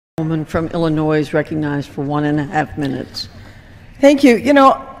gentleman from Illinois is recognized for 1.5 minutes. Thank you. You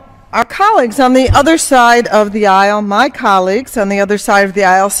know, our colleagues on the other side of the aisle, my colleagues on the other side of the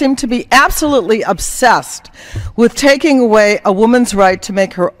aisle, seem to be absolutely obsessed with taking away a woman's right to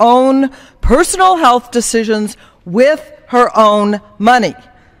make her own personal health decisions with her own money.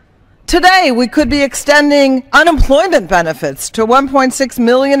 Today, we could be extending unemployment benefits to 1.6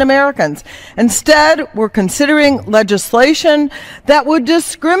 million Americans. Instead, we're considering legislation that would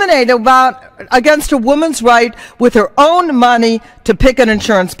discriminate against a woman's right with her own money to pick an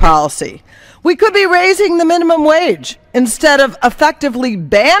insurance policy. We could be raising the minimum wage instead of effectively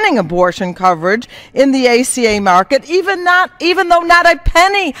banning abortion coverage in the ACA market, even though not a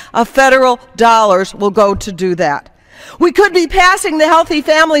penny of federal dollars will go to do that. We could be passing the Healthy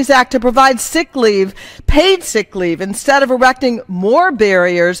Families Act to provide sick leave, paid sick leave, instead of erecting more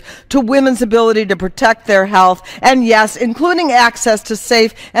barriers to women's ability to protect their health, and yes, including access to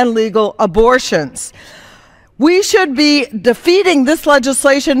safe and legal abortions. We should be defeating this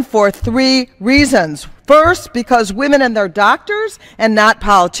legislation for 3 reasons. First, because women and their doctors and not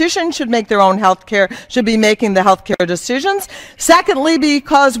politicians should make their own health care, should be making the health care decisions. Secondly,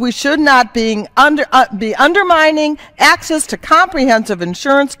 because we should not be undermining access to comprehensive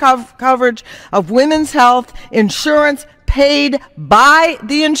insurance coverage of women's health insurance paid by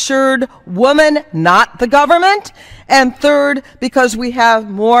the insured woman, not the government. And third, because we have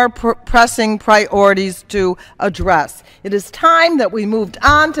more pressing priorities to address. It is time that we moved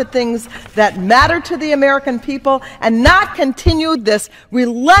on to things that matter to the American people and not continued this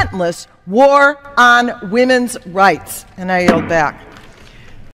relentless war on women's rights. And I yield back.